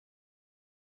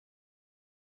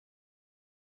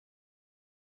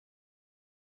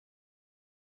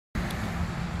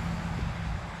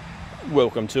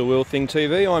Welcome to Wheel Thing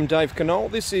TV. I'm Dave Knoll.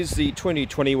 This is the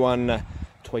 2021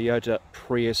 Toyota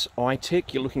Prius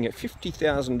i-Tech. You're looking at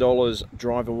 $50,000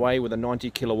 drive away with a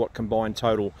 90 kilowatt combined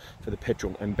total for the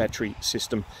petrol and battery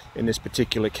system in this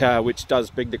particular car, which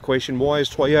does beg the question, why is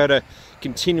Toyota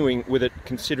continuing with it,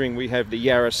 considering we have the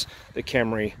Yaris, the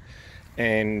Camry,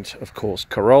 and of course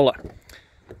Corolla.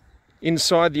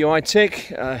 Inside the i-Tech,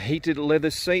 heated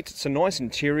leather seats. It's a nice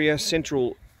interior,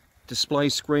 central display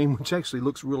screen, which actually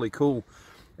looks really cool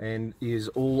and is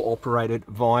all operated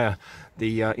via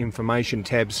the information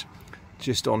tabs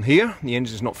just on here. The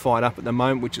engine's not fired up at the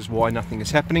moment, which is why nothing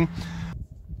is happening.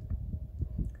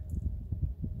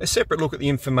 A separate look at the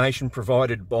information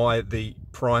provided by the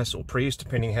Prius or Prius,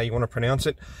 depending how you want to pronounce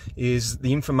it, is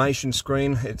the information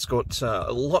screen. It's got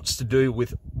lots to do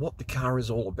with what the car is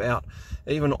all about.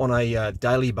 Even on a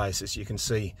daily basis, you can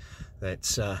see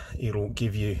that it'll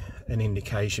give you an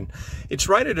indication. It's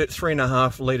rated at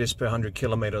 3.5 litres per 100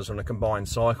 kilometres on a combined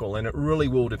cycle, and it really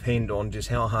will depend on just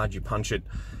how hard you punch it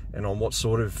and on what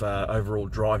sort of overall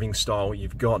driving style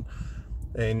you've got.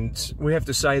 And we have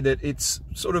to say that it's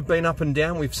sort of been up and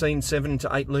down. We've seen 7 to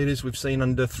 8 litres, we've seen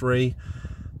under 3.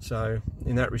 So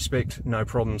in that respect, no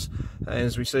problems.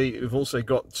 As we see, we've also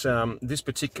got this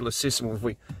particular system. If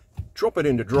we drop it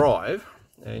into drive,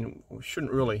 and we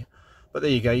shouldn't really, but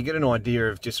there you go, you get an idea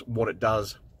of just what it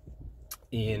does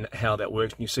in how that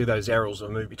works. And you see those arrows that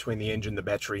move between the engine, the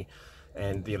battery,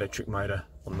 and the electric motor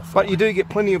on the front. But you do get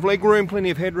plenty of leg room, plenty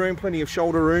of headroom, plenty of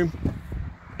shoulder room.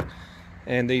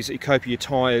 And these Ecopia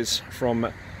tyres from,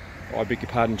 I beg your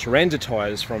pardon, Turanza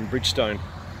tyres from Bridgestone,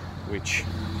 which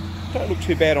don't look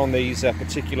too bad on these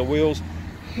particular wheels.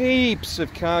 Heaps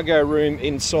of cargo room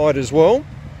inside as well.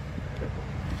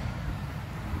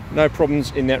 No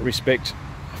problems in that respect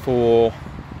for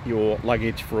your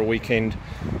luggage for a weekend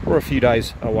or a few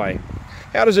days away.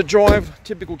 How does it drive?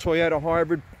 Typical Toyota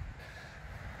hybrid.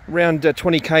 Around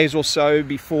 20 k's or so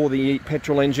before the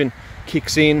petrol engine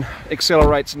kicks in.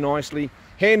 Accelerates nicely,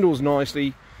 handles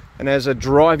nicely, and as a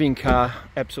driving car,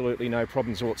 absolutely no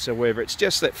problems whatsoever. It's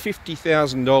just that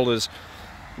 $50,000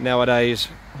 nowadays,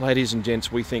 ladies and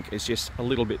gents, we think is just a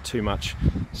little bit too much.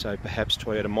 So perhaps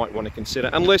Toyota might want to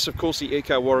consider, unless of course the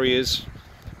eco warriors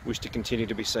wish to continue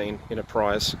to be seen in a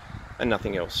Prius and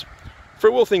nothing else. For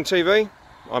Wheel Thing TV,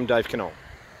 I'm Dave Knoll.